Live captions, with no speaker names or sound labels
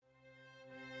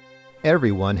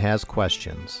Everyone has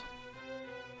questions.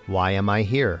 Why am I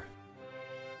here?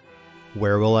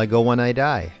 Where will I go when I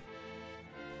die?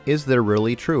 Is there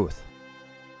really truth?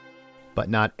 But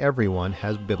not everyone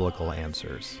has biblical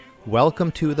answers.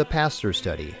 Welcome to The Pastor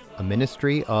Study, a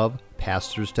ministry of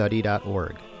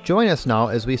pastorstudy.org. Join us now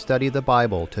as we study the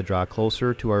Bible to draw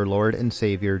closer to our Lord and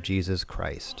Savior Jesus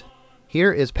Christ.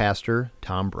 Here is Pastor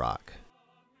Tom Brock.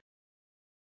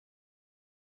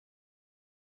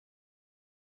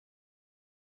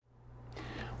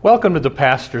 Welcome to the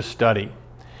Pastor's Study.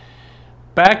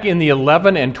 Back in the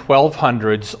 11 and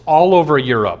 1200s, all over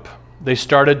Europe, they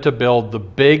started to build the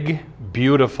big,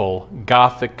 beautiful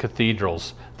Gothic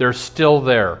cathedrals. They're still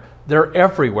there. They're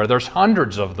everywhere. There's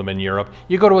hundreds of them in Europe.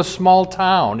 You go to a small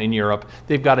town in Europe,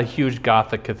 they've got a huge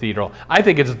Gothic cathedral. I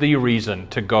think it's the reason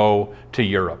to go to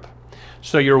Europe.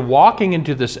 So you're walking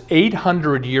into this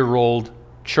 800-year-old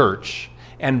church,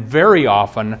 and very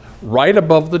often, right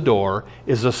above the door,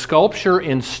 is a sculpture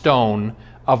in stone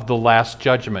of the Last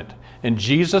Judgment. And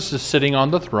Jesus is sitting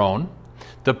on the throne.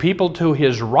 The people to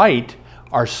his right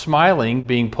are smiling,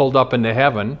 being pulled up into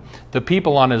heaven. The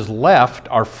people on his left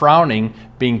are frowning,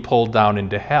 being pulled down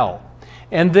into hell.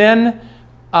 And then,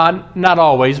 not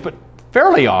always, but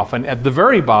fairly often, at the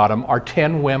very bottom are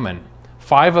 10 women.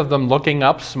 5 of them looking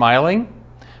up, smiling.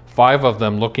 5 of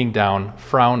them looking down,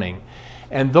 frowning.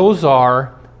 And those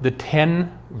are the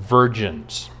 10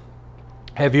 virgins.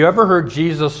 Have you ever heard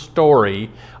Jesus'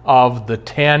 story of the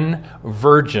 10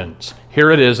 virgins? Here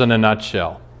it is in a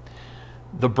nutshell.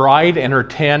 The bride and her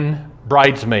 10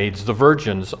 bridesmaids, the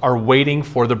virgins, are waiting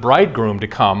for the bridegroom to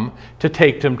come to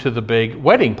take them to the big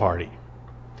wedding party.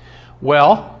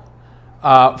 Well,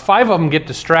 5 of them get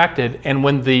distracted, and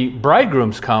when the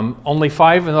bridegrooms come, only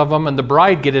 5 of them and the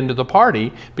bride get into the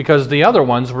party because the other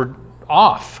ones were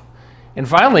off. And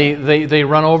finally, they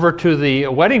run over to the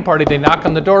wedding party, they knock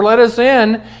on the door, "Let us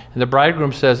in." And the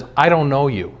bridegroom says, "I don't know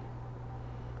you."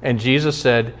 And Jesus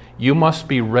said, "You must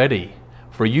be ready,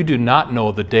 for you do not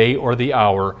know the day or the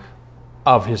hour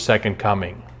of his second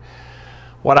coming."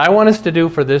 What I want us to do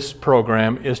for this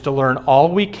program is to learn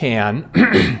all we can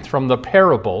from the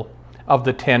parable of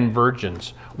the 10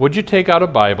 virgins. Would you take out a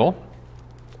Bible?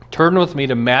 Turn with me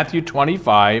to Matthew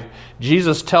 25.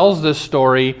 Jesus tells this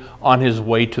story on his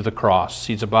way to the cross.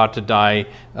 He's about to die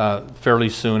fairly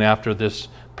soon after this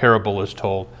parable is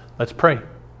told. Let's pray.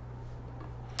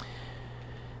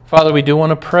 Father, we do want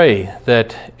to pray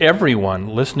that everyone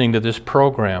listening to this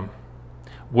program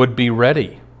would be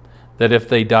ready, that if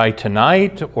they die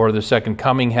tonight or the second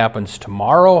coming happens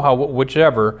tomorrow,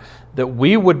 whichever, that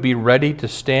we would be ready to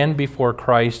stand before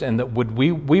Christ and that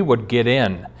we would get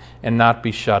in and not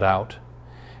be shut out.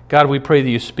 God, we pray that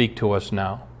you speak to us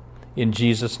now. In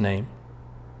Jesus' name,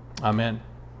 amen.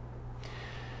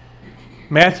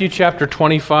 Matthew chapter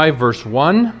 25, verse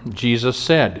 1, Jesus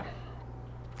said,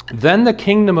 "Then the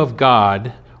kingdom of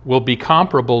God will be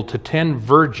comparable to 10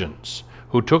 virgins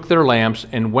who took their lamps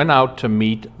and went out to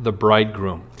meet the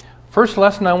bridegroom." First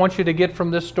lesson I want you to get from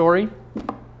this story,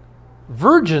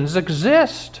 virgins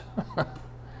exist.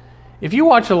 If you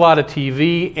watch a lot of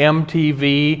TV,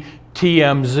 MTV,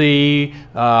 TMZ,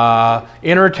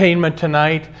 Entertainment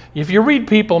Tonight, if you read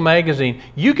People magazine,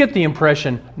 you get the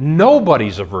impression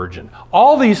nobody's a virgin.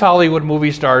 All these Hollywood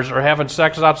movie stars are having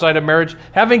sex outside of marriage,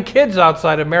 having kids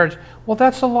outside of marriage. Well,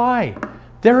 that's a lie.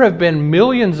 There have been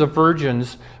millions of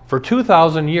virgins for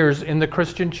 2,000 years in the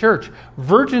Christian church.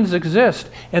 Virgins exist.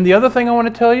 And the other thing I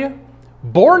want to tell you,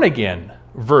 born again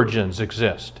virgins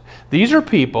exist. These are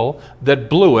people that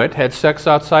blew it, had sex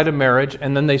outside of marriage,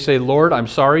 and then they say, "Lord, I'm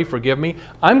sorry, forgive me.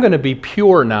 I'm going to be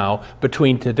pure now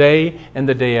between today and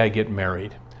the day I get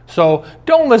married." So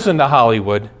don't listen to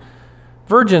Hollywood.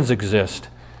 Virgins exist.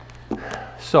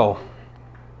 So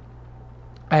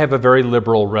I have a very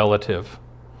liberal relative,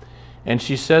 and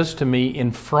she says to me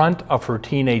in front of her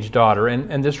teenage daughter,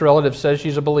 and this relative says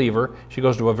she's a believer. She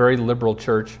goes to a very liberal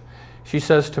church. She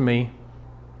says to me,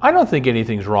 "I don't think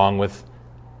anything's wrong with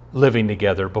living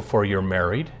together before you're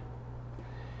married."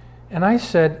 And I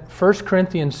said, 1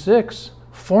 Corinthians 6,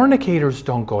 fornicators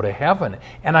don't go to heaven.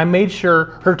 And I made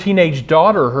sure her teenage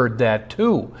daughter heard that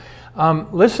too.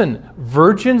 Listen,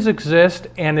 virgins exist,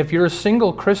 and if you're a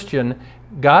single Christian,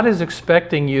 God is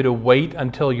expecting you to wait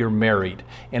until you're married.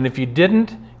 And if you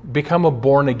didn't, become a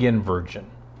born-again virgin.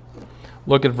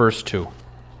 Look at verse 2.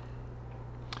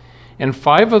 "And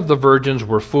 5 of the virgins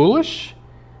were foolish,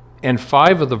 and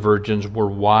 5 of the virgins were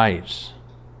wise."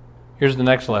 Here's the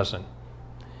next lesson.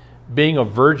 Being a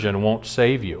virgin won't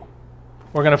save you.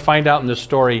 We're going to find out in this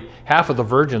story, half of the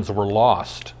virgins were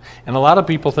lost. And a lot of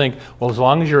people think, well, as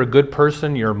long as you're a good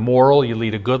person, you're moral, you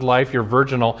lead a good life, you're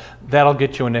virginal, that'll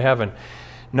get you into heaven.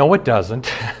 No, it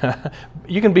doesn't.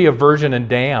 You can be a virgin and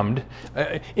damned.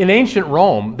 In ancient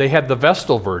Rome, they had the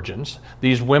Vestal virgins,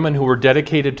 these women who were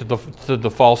dedicated to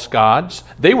the false gods.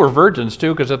 They were virgins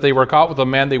too, because if they were caught with a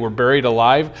man, they were buried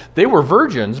alive. They were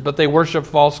virgins, but they worshiped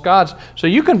false gods. So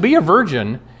you can be a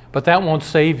virgin, but that won't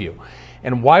save you.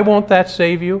 And why won't that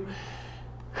save you?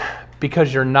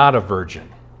 Because you're not a virgin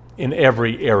in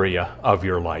every area of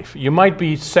your life. You might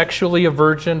be sexually a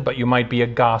virgin, but you might be a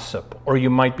gossip, or you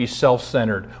might be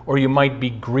self-centered, or you might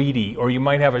be greedy, or you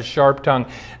might have a sharp tongue.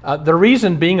 The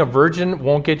reason being a virgin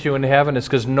won't get you into heaven is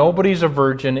because nobody's a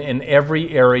virgin in every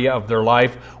area of their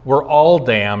life. We're all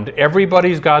damned.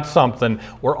 Everybody's got something.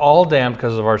 We're all damned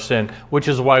because of our sin, which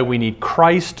is why we need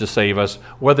Christ to save us,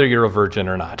 whether you're a virgin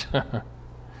or not.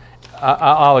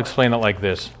 I'll explain it like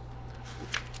this.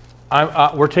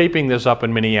 We're taping this up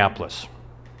in Minneapolis.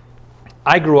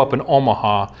 I grew up in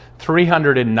Omaha,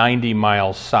 390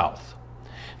 miles south.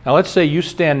 Now let's say you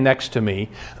stand next to me,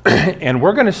 and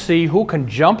we're going to see who can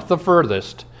jump the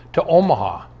furthest to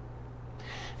Omaha.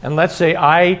 And let's say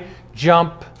I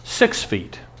jump 6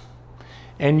 feet,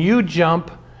 and you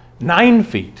jump 9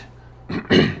 feet.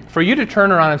 For you to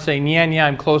turn around and say, yeah,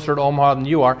 I'm closer to Omaha than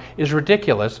you are, is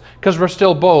ridiculous, because we're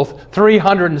still both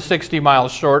 360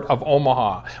 miles short of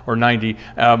Omaha, or 90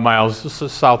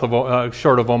 miles south of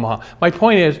short of Omaha. My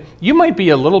point is, you might be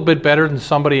a little bit better than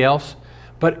somebody else,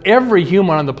 but every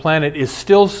human on the planet is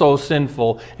still so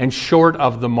sinful and short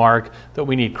of the mark that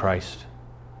we need Christ.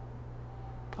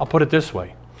 I'll put it this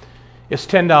way. It's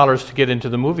 $10 to get into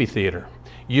the movie theater.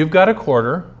 You've got a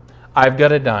quarter, I've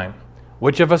got a dime.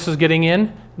 Which of us is getting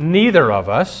in? Neither of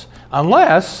us,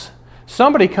 unless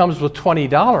somebody comes with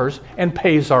 $20 and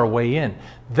pays our way in.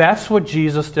 That's what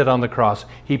Jesus did on the cross.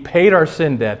 He paid our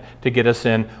sin debt to get us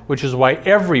in, which is why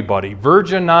everybody,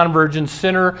 virgin, non-virgin,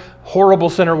 sinner,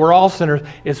 horrible sinner, we're all sinners,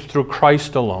 is through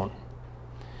Christ alone.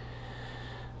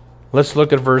 Let's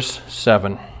look at verse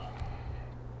 7.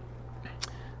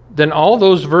 Then all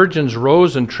those virgins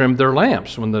rose and trimmed their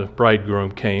lamps when the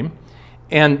bridegroom came,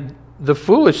 and the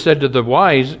foolish said to the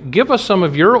wise, "Give us some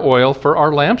of your oil, for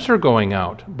our lamps are going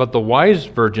out." But the wise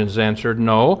virgins answered,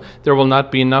 "No, there will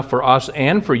not be enough for us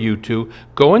and for you too.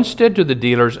 Go instead to the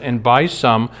dealers and buy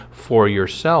some for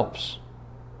yourselves."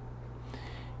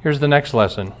 Here's the next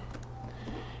lesson.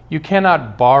 You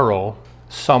cannot borrow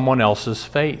someone else's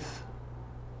faith.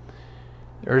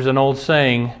 There's an old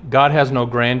saying, God has no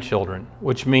grandchildren,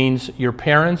 which means your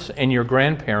parents and your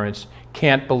grandparents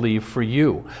can't believe for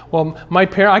you. Well,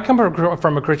 I come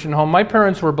from a Christian home. My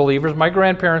parents were believers. My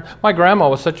grandma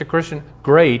was such a Christian.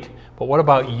 Great, but what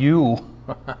about you?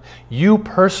 You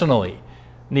personally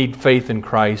need faith in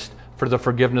Christ for the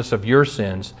forgiveness of your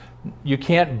sins. You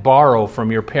can't borrow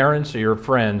from your parents or your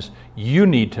friends. You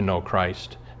need to know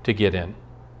Christ to get in.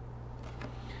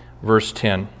 Verse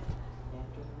 10.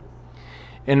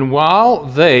 And while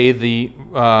they, the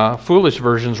foolish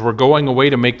virgins, were going away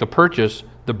to make the purchase,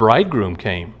 the bridegroom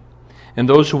came, and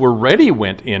those who were ready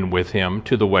went in with him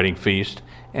to the wedding feast,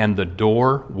 and the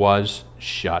door was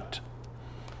shut.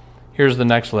 Here's the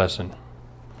next lesson.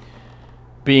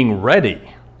 Being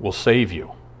ready will save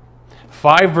you.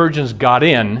 5 virgins got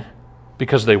in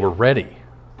because they were ready.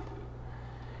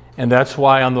 And that's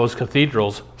why on those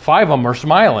cathedrals, 5 of them are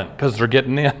smiling because they're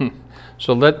getting in.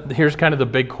 So here's kind of the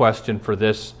big question for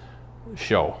this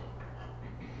show.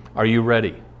 Are you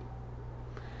ready?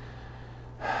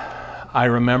 I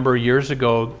remember years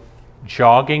ago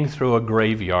jogging through a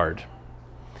graveyard,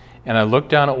 and I looked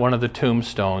down at one of the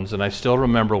tombstones, and I still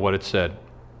remember what it said.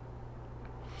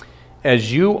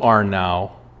 As you are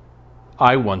now,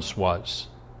 I once was.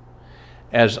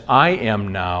 As I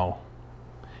am now,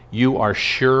 you are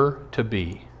sure to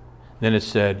be. Then it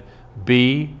said,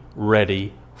 be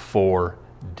ready for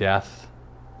death.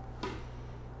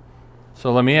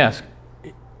 So let me ask,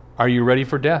 are you ready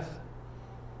for death?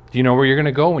 Do you know where you're going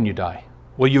to go when you die?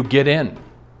 Will you get in?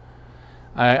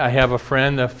 I have a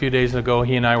friend a few days ago,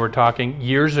 he and I were talking.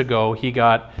 Years ago, he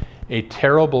got a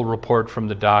terrible report from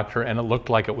the doctor, and it looked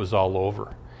like it was all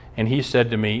over. And he said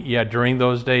to me, yeah, during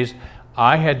those days,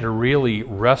 I had to really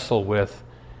wrestle with,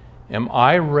 am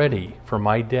I ready for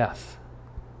my death?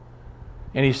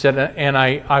 And he said, and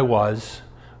I was.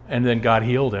 And then God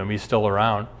healed him. He's still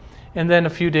around. And then a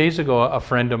few days ago, a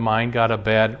friend of mine got a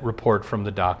bad report from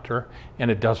the doctor, and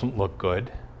it doesn't look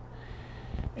good.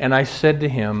 And I said to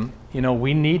him,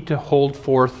 we need to hold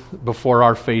forth before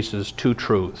our faces 2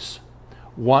 truths.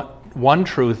 One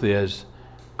truth is,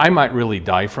 I might really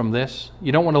die from this.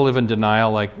 You don't want to live in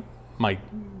denial like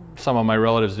some of my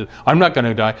relatives do. I'm not going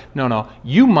to die. No,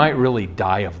 you might really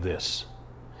die of this.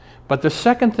 But the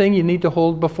second thing you need to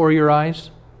hold before your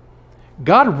eyes,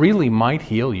 God really might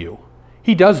heal you.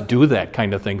 He does do that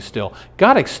kind of thing still.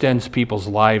 God extends people's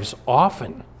lives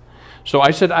often. So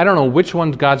I said, I don't know which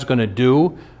one God's going to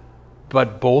do,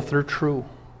 but both are true.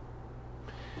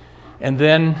 And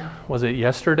then, was it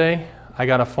yesterday? I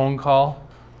got a phone call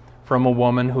from a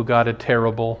woman who got a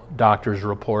terrible doctor's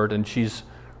report, and she's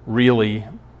really,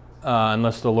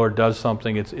 unless the Lord does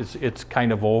something, it's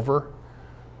kind of over.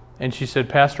 And she said,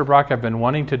 Pastor Brock, I've been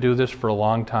wanting to do this for a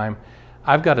long time.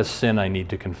 I've got a sin I need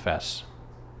to confess.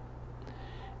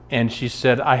 And she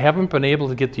said, I haven't been able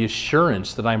to get the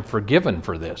assurance that I'm forgiven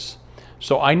for this.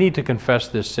 So I need to confess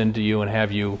this sin to you and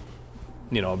have you,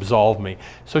 absolve me.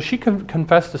 So she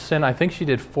confessed the sin, I think she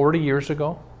did 40 years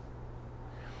ago.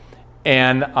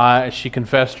 And she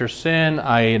confessed her sin.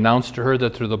 I announced to her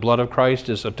that through the blood of Christ,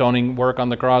 His atoning work on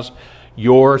the cross,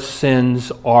 your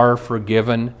sins are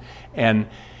forgiven. And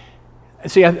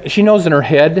see, she knows in her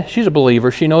head, she's a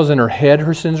believer, she knows in her head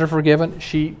her sins are forgiven.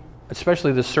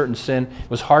 Especially this certain sin, it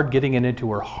was hard getting it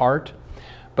into her heart.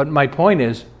 But my point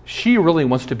is, she really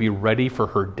wants to be ready for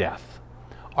her death.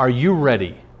 Are you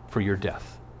ready for your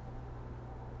death?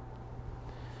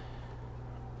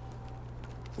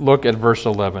 Look at verse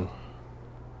 11.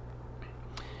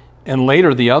 And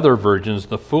later the other virgins,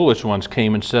 the foolish ones,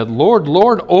 came and said, Lord,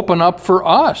 Lord, open up for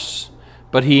us.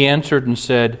 But he answered and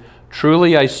said,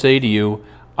 Truly I say to you,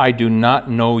 I do not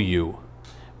know you.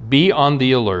 Be on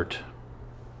the alert.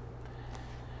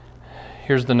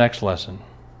 Here's the next lesson.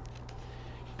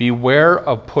 Beware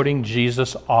of putting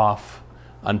Jesus off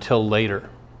until later.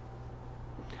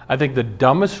 I think the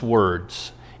dumbest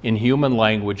words in human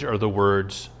language are the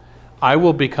words, I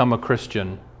will become a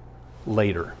Christian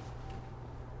later.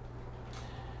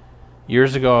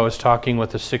 Years ago, I was talking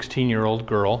with a 16-year-old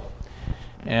girl,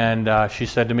 and she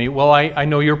said to me, well, I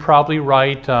know you're probably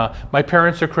right. My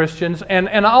parents are Christians,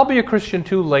 and I'll be a Christian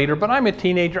too later, but I'm a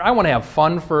teenager. I want to have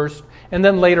fun first, and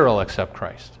then later I'll accept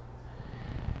Christ.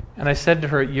 And I said to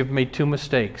her, you've made two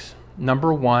mistakes.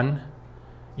 Number one,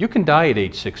 you can die at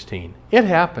age 16. It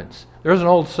happens. There's an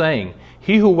old saying,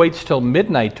 he who waits till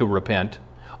midnight to repent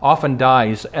often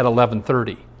dies at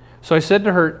 11:30. So I said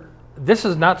to her, this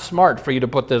is not smart for you to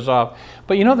put this off.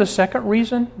 But you know the second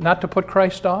reason not to put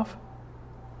Christ off?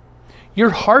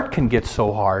 Your heart can get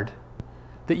so hard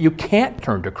that you can't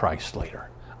turn to Christ later.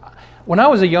 When I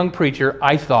was a young preacher,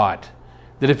 I thought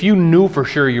that if you knew for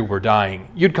sure you were dying,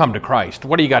 you'd come to Christ.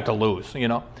 What do you got to lose,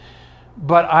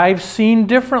 But I've seen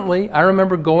differently. I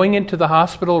remember going into the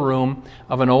hospital room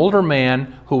of an older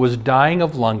man who was dying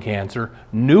of lung cancer,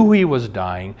 knew he was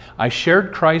dying. I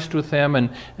shared Christ with him,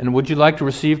 and would you like to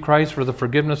receive Christ for the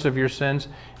forgiveness of your sins?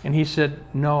 And he said,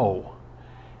 no.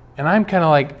 And I'm kind of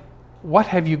like, what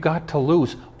have you got to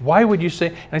lose? Why would you say?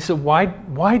 And I said, why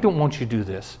won't you do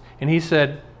this? And he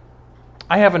said,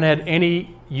 I haven't had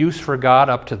any use for God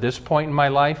up to this point in my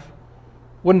life.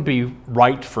 Wouldn't be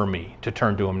right for me to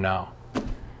turn to Him now.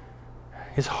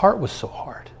 His heart was so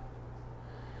hard.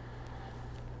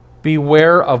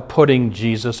 Beware of putting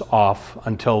Jesus off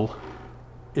until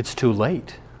it's too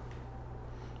late.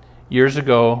 Years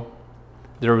ago,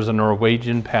 there was a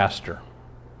Norwegian pastor,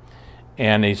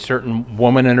 and a certain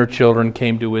woman and her children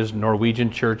came to his Norwegian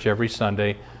church every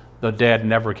Sunday. The dad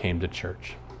never came to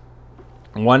church.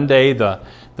 One day, the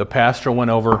pastor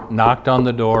went over, knocked on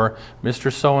the door.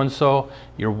 Mr. So-and-so,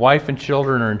 your wife and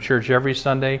children are in church every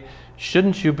Sunday.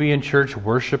 Shouldn't you be in church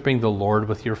worshiping the Lord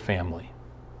with your family?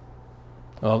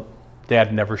 Well,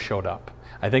 Dad never showed up.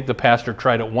 I think the pastor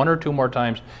tried it one or two more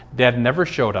times. Dad never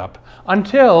showed up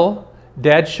until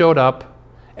Dad showed up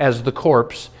as the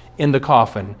corpse in the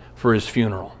coffin for his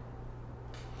funeral.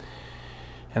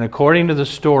 And according to the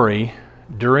story,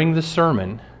 during the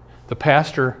sermon, the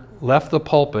pastor left the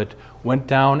pulpit, went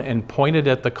down and pointed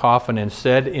at the coffin and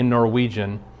said in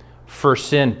Norwegian, "For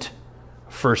sent,"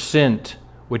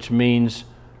 which means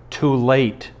too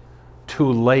late,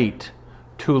 too late,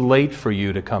 too late for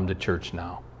you to come to church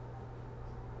now.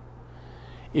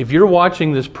 If you're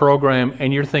watching this program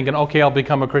and you're thinking, okay, I'll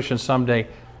become a Christian someday,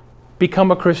 become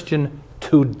a Christian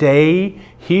today.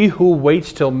 He who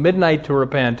waits till midnight to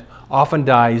repent often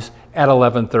dies at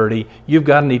 11:30. You've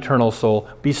got an eternal soul.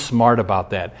 Be smart about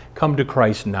that. Come to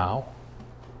Christ now.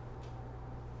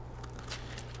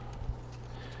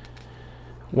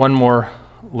 One more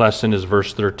lesson is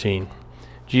verse 13.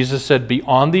 Jesus said, "Be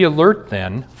on the alert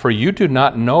then, for you do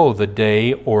not know the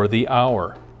day or the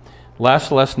hour."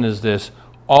 Last lesson is this: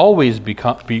 always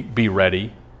be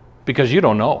ready, because you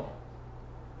don't know.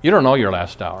 You don't know your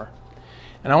last hour.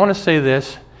 And I want to say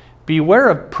this: Beware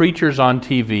of preachers on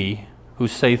TV who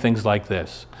say things like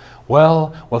this.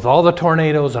 Well, with all the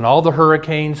tornadoes and all the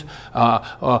hurricanes,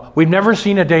 we've never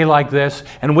seen a day like this,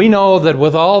 and we know that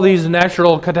with all these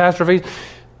natural catastrophes,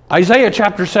 Isaiah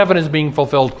chapter 7 is being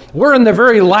fulfilled. We're in the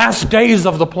very last days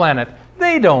of the planet.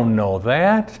 They don't know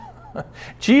that.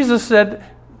 Jesus said,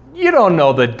 you don't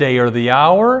know the day or the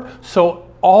hour, so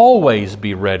always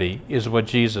be ready, is what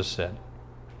Jesus said.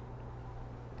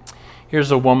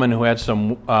 Here's a woman who had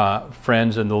some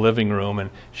friends in the living room, and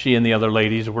she and the other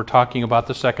ladies were talking about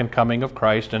the second coming of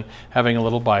Christ and having a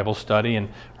little Bible study, and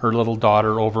her little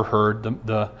daughter overheard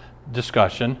the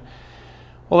discussion.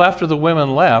 Well, after the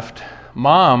women left,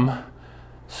 Mom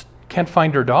can't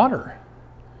find her daughter.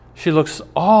 She looks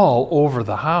all over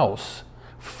the house.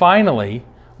 Finally,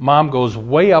 Mom goes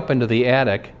way up into the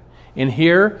attic, and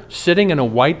here, sitting in a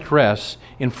white dress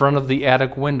in front of the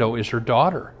attic window, is her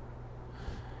daughter.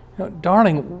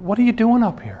 Darling, what are you doing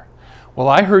up here? Well,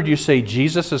 I heard you say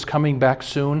Jesus is coming back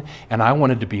soon, and I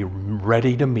wanted to be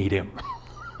ready to meet him.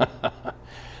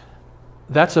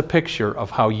 That's a picture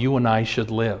of how you and I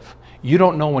should live. You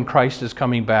don't know when Christ is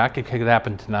coming back. It could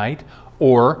happen tonight.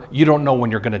 Or you don't know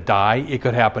when you're going to die. It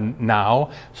could happen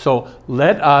now. So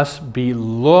let us be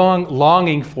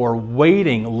longing for,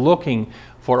 waiting, looking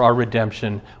for our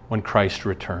redemption when Christ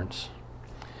returns.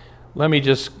 Let me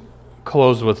just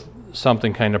close with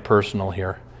something kind of personal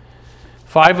here.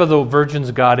 5 of the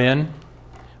virgins got in.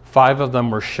 5 of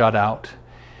them were shut out.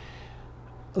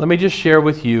 Let me just share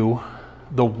with you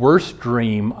the worst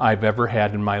dream I've ever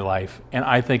had in my life, and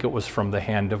I think it was from the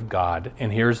hand of God.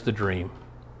 And here's the dream.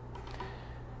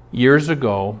 Years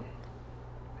ago,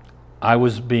 I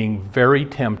was being very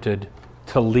tempted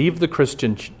to leave the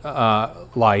Christian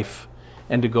life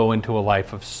and to go into a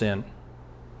life of sin.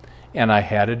 And I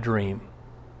had a dream.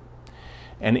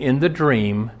 And in the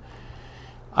dream,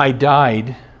 I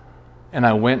died, and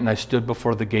I went and I stood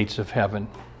before the gates of heaven.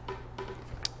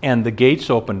 And the gates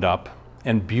opened up,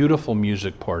 and beautiful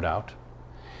music poured out.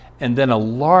 And then a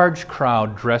large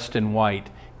crowd dressed in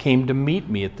white came to meet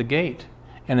me at the gate.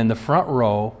 And in the front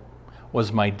row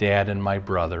was my dad and my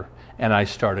brother, and I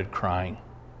started crying.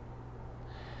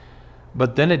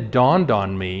 But then it dawned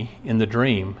on me in the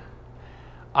dream,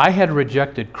 I had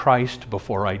rejected Christ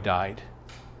before I died.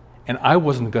 And I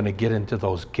wasn't going to get into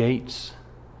those gates.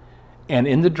 And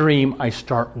in the dream, I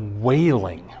start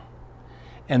wailing.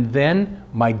 And then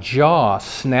my jaw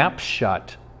snaps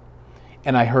shut.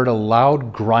 And I heard a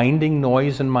loud grinding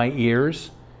noise in my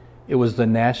ears. It was the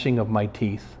gnashing of my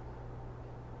teeth.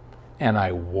 And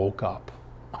I woke up.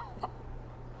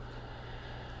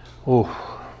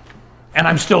 Oh, and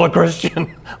I'm still a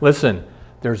Christian. Listen,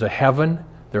 there's a heaven,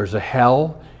 there's a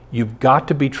hell. You've got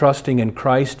to be trusting in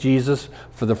Christ Jesus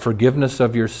for the forgiveness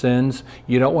of your sins.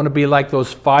 You don't want to be like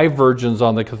those 5 virgins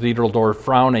on the cathedral door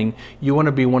frowning. You want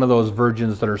to be one of those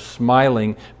virgins that are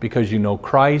smiling because you know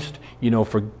Christ, you know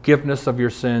forgiveness of your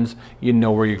sins, you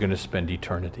know where you're going to spend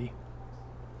eternity.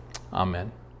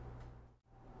 Amen.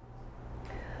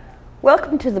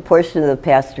 Welcome to the portion of the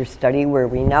Pastor Study where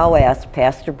we now ask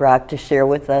Pastor Brock to share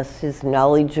with us his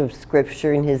knowledge of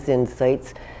Scripture and his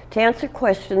insights to answer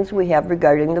questions we have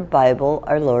regarding the Bible,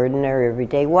 our Lord, and our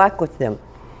everyday walk with Him.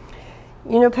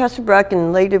 You know, Pastor Brock,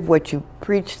 in light of what you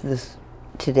preached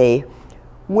today,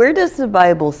 where does the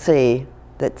Bible say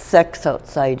that sex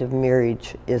outside of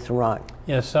marriage is wrong?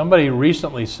 Yeah, somebody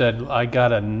recently said, I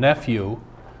got a nephew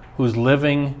who's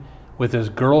living with his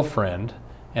girlfriend,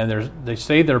 and they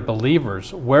say they're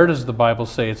believers. Where does the Bible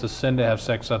say it's a sin to have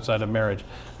sex outside of marriage?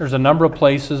 There's a number of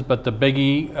places, but the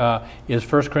biggie is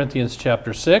 1 Corinthians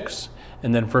chapter 6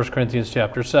 and then 1 Corinthians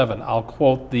chapter 7. I'll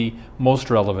quote the most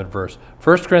relevant verse.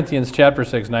 1 Corinthians chapter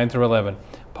 6, 9 through 11.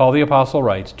 Paul the Apostle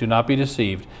writes, do not be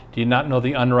deceived. Do you not know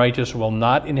the unrighteous will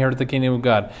not inherit the kingdom of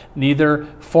God? Neither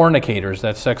fornicators,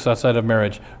 that's sex outside of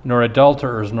marriage, nor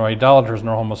adulterers, nor idolaters,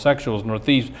 nor homosexuals, nor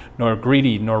thieves, nor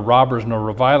greedy, nor robbers, nor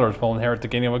revilers will inherit the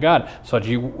kingdom of God.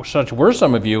 Such were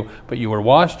some of you, but you were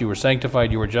washed, you were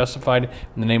sanctified, you were justified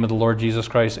in the name of the Lord Jesus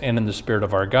Christ and in the Spirit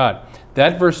of our God.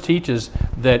 That verse teaches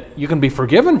that you can be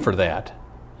forgiven for that.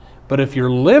 But if you're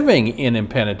living in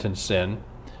impenitent sin,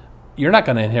 you're not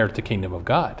going to inherit the kingdom of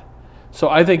God. So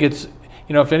I think it's,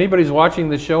 if anybody's watching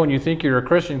this show and you think you're a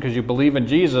Christian because you believe in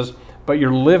Jesus, but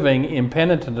you're living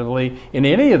impenitently in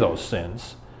any of those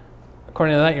sins,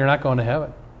 according to that, you're not going to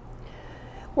heaven.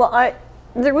 Well,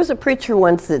 there was a preacher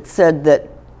once that said that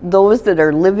those that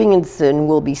are living in sin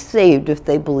will be saved if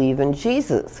they believe in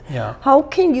Jesus. Yeah. How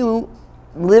can you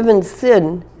live in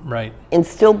sin right. and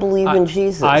still believe in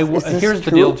Jesus? Here's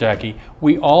the deal, Jackie.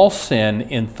 We all sin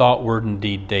in thought, word, and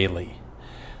deed daily.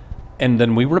 And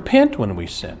then we repent when we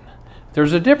sin.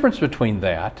 There's a difference between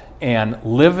that and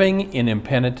living in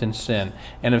impenitent sin.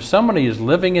 And if somebody is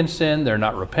living in sin, they're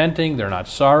not repenting, they're not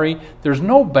sorry, there's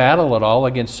no battle at all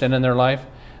against sin in their life,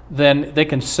 then they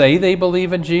can say they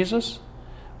believe in Jesus.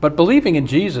 But believing in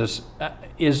Jesus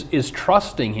is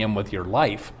trusting Him with your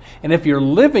life. And if you're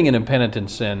living in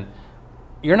impenitent sin,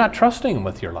 you're not trusting Him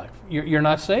with your life. You're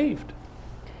not saved.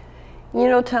 You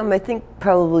know, Tom, I think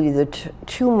probably the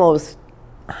two most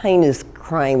heinous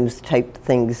crimes type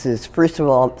things is, first of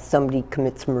all, somebody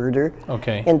commits murder.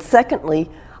 Okay. And secondly,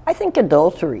 I think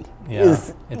adultery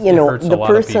is, it hurts the a lot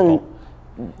of person, people.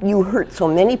 You hurt so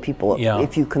many people Yeah.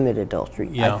 if you commit adultery,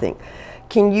 Yeah. I think.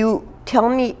 Can you tell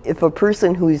me if a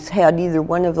person who's had either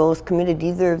one of those, committed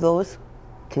either of those,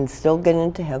 can still get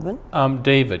into heaven?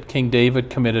 King David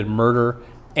committed murder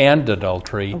and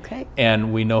adultery, Okay.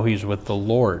 and we know he's with the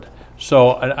Lord.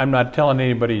 So I'm not telling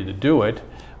anybody to do it,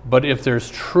 but if there's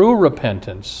true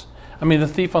repentance, I mean, the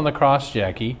thief on the cross,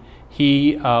 Jackie,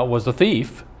 he was a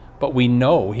thief, but we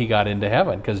know he got into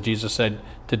heaven because Jesus said,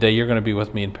 today you're going to be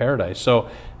with me in paradise. So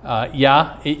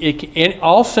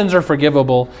all sins are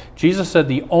forgivable. Jesus said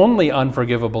the only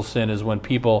unforgivable sin is when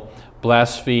people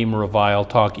blaspheme, revile,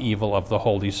 talk evil of the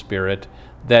Holy Spirit.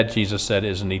 That, Jesus said,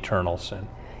 is an eternal sin.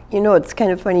 You know, it's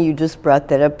kind of funny you just brought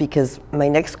that up, because my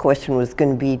next question was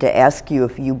going to be to ask you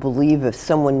if you believe if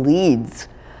someone leads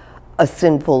a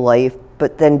sinful life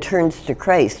but then turns to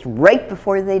Christ right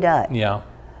before they die. Yeah.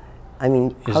 I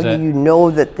mean, Is how that- do you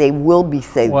know that they will be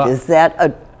saved? Well- Does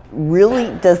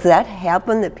that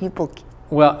happen that people...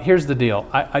 Well, here's the deal.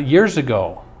 Years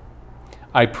ago,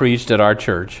 I preached at our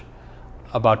church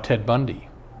about Ted Bundy,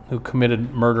 who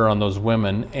committed murder on those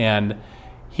women, and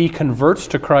he converts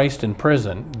to Christ in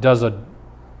prison, does an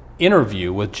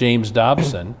interview with James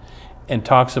Dobson, and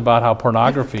talks about how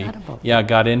pornography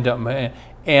got into him.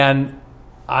 And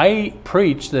I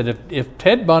preached that if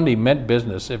Ted Bundy meant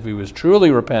business, if he was truly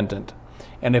repentant,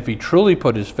 and if he truly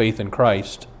put his faith in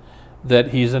Christ, that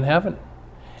he's in heaven.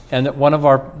 And that one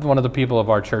of the people of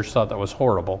our church thought that was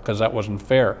horrible because that wasn't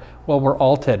fair. Well, we're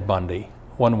all Ted Bundy,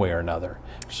 one way or another.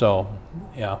 So,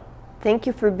 yeah. Thank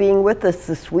you for being with us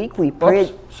this week. We prayed...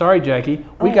 Oops, sorry, Jackie.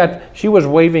 She was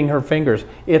waving her fingers.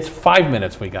 It's 5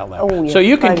 minutes we got left. Oh, so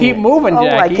you can keep moving,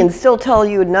 Jackie. Oh, I can still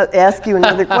ask you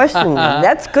another question.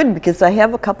 That's good, because I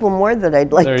have a couple more that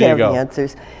I'd like There to you have go. the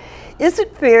answers. Is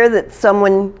it fair that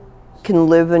someone can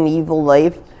live an evil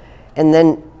life and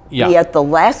then be at the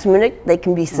last minute they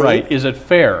can be saved? Right. Is it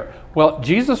fair? Well,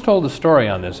 Jesus told a story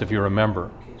on this, if you remember,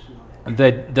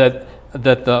 that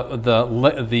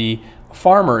the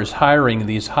farmer is hiring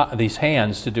these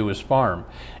hands to do his farm,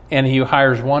 and he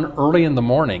hires one early in the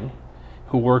morning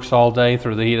who works all day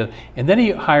through the heat, and then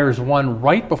he hires one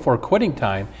right before quitting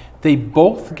time. They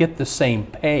both get the same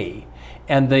pay,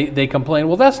 and they complain,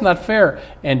 well, that's not fair.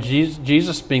 And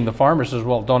Jesus, being the farmer, says,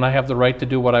 well, don't I have the right to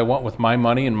do what I want with my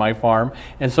money and my farm?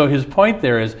 And so his point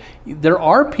there is, there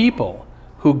are people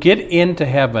who get into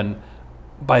heaven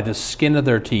by the skin of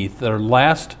their teeth. Their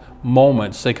last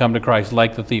moments they come to Christ,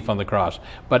 like the thief on the cross.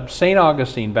 But St.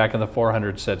 Augustine back in the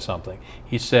 400s said something.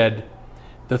 He said,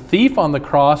 the thief on the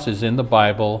cross is in the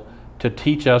Bible to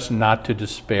teach us not to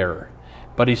despair.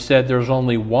 But he said there's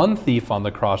only one thief on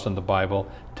the cross in the Bible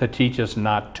to teach us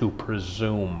not to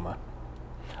presume,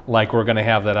 like we're going to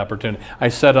have that opportunity. I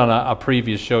said on a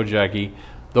previous show, Jackie,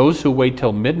 those who wait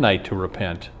till midnight to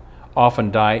repent often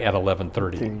die at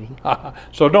 11:30.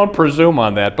 So don't presume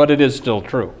on that, but it is still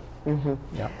true. Mm-hmm.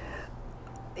 Yeah.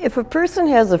 If a person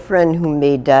has a friend who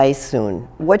may die soon,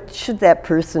 what should that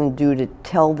person do to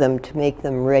tell them to make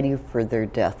them ready for their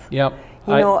death? Yep.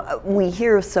 We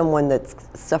hear of someone that's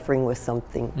suffering with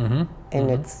something, and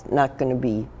it's not going to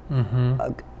be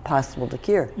possible to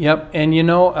cure. Yep,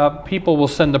 and people will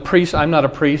send the priest. I'm not a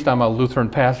priest, I'm a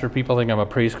Lutheran pastor. People think I'm a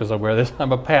priest because I wear this.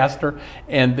 I'm a pastor,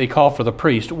 and they call for the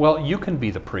priest. Well, you can be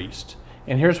the priest.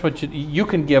 And here's what you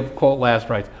can give, quote, last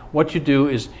rites. What you do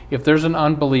is, if there's an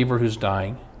unbeliever who's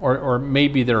dying, or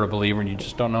maybe they're a believer and you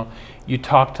just don't know, you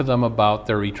talk to them about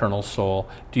their eternal soul.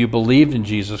 Do you believe in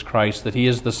Jesus Christ, that He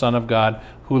is the Son of God,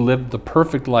 who lived the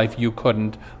perfect life you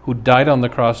couldn't, who died on the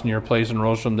cross in your place and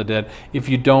rose from the dead? If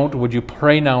you don't, would you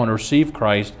pray now and receive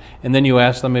Christ? And then you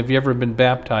ask them, have you ever been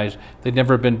baptized? They've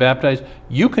never been baptized.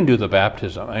 You can do the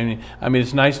baptism. I mean,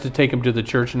 it's nice to take them to the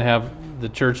church and have the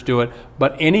church do it,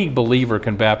 but any believer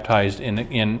can baptize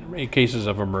in cases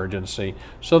of emergency.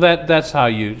 So that's how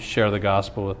you share the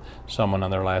gospel with someone on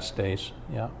their last days.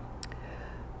 Yeah.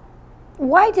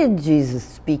 Why did Jesus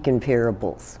speak in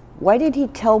parables? Why did He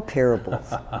tell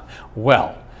parables?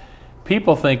 Well,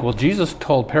 people think, well, Jesus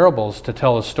told parables to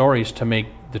tell us stories to make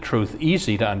the truth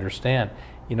easy to understand.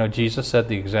 Jesus said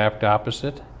the exact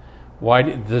opposite. why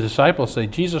did the disciples say,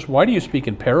 Jesus, why do you speak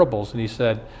in parables? And he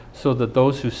said, so that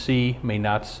those who see may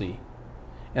not see,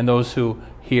 and those who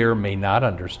hear may not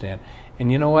understand.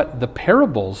 And you know what? The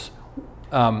parables,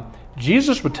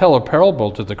 Jesus would tell a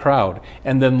parable to the crowd,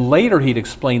 and then later he'd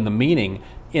explain the meaning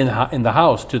in the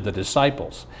house to the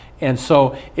disciples. And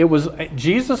so it was,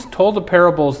 Jesus told the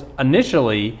parables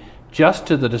initially just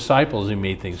to the disciples. He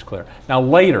made things clear. Now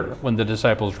later, when the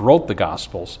disciples wrote the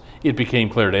Gospels, it became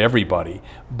clear to everybody.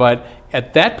 But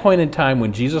at that point in time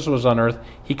when Jesus was on earth,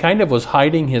 he kind of was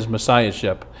hiding his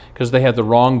messiahship because they had the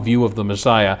wrong view of the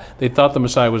Messiah. They thought the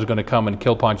Messiah was going to come and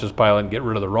kill Pontius Pilate and get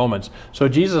rid of the Romans. So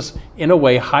Jesus, in a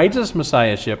way, hides his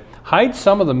messiahship, hides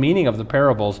some of the meaning of the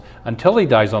parables until he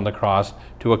dies on the cross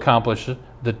to accomplish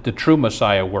the true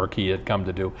Messiah work he had come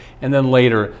to do. And then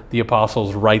later, the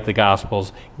apostles write the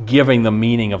Gospels, giving the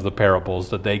meaning of the parables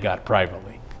that they got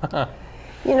privately.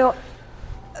 You know,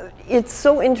 it's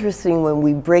so interesting when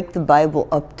we break the Bible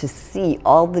up to see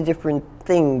all the different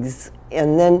things,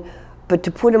 and then, but to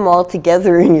put them all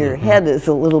together in your head is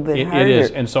a little bit harder. It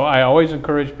is, and so I always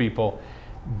encourage people,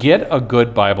 get a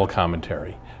good Bible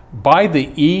commentary. Buy the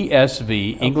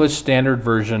ESV, English Standard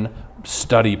Version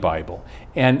Study Bible.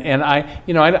 And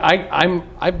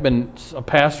I've been a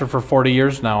pastor for 40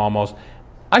 years now almost.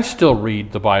 I still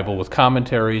read the Bible with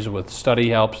commentaries, with study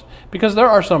helps, because there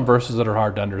are some verses that are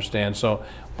hard to understand. So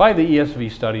buy the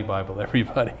ESV Study Bible,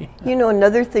 everybody. You know,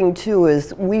 another thing too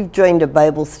is we've joined a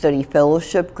Bible study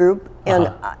fellowship group,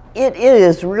 and it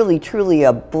is really truly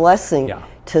a blessing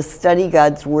to study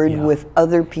God's Word with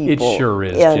other people. It sure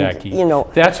is, and, Jackie. You know,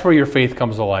 that's where your faith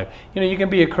comes alive. You know, you can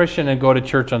be a Christian and go to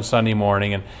church on Sunday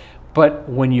morning, but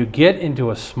when you get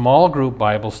into a small group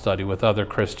Bible study with other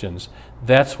Christians,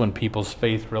 that's when people's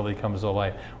faith really comes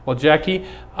alive. Well, Jackie,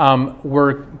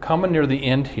 we're coming near the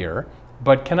end here,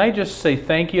 but can I just say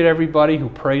thank you to everybody who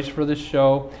prays for this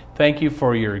show. Thank you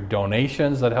for your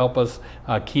donations that help us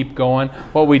keep going.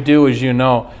 What we do is, you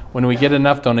know, when we get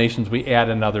enough donations, we add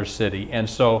another city. And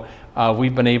so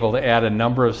we've been able to add a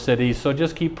number of cities. So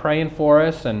just keep praying for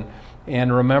us. And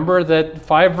remember that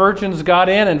 5 virgins got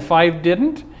in and 5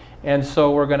 didn't. And so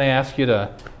we're going to ask you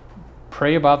to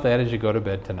pray about that as you go to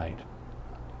bed tonight.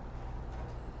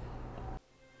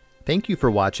 Thank you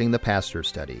for watching The Pastor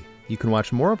Study. You can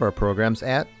watch more of our programs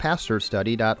at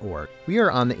pastorstudy.org. We are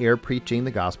on the air preaching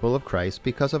the gospel of Christ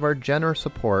because of our generous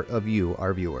support of you,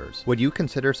 our viewers. Would you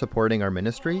consider supporting our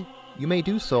ministry? You may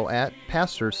do so at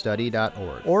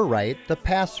pastorstudy.org. Or write The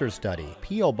Pastor Study,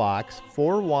 P.O. Box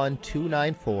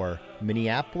 41294,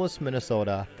 Minneapolis,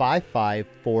 Minnesota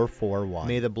 55441.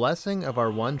 May the blessing of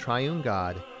our one triune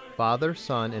God, Father,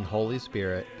 Son, and Holy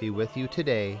Spirit be with you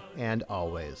today and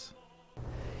always.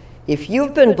 if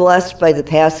you've been blessed by the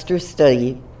Pastor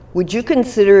Study, would you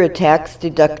consider a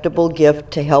tax-deductible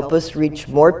gift to help us reach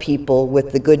more people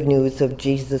with the good news of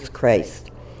Jesus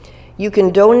Christ? You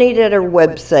can donate at our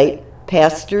website,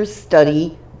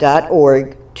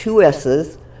 pastorstudy.org, 2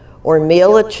 S's, or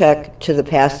mail a check to the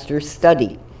Pastor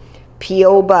Study,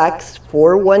 P.O. Box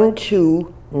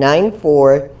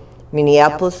 41294,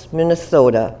 Minneapolis,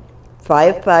 Minnesota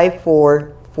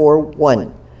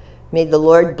 55441. May the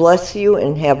Lord bless you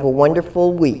and have a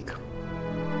wonderful week.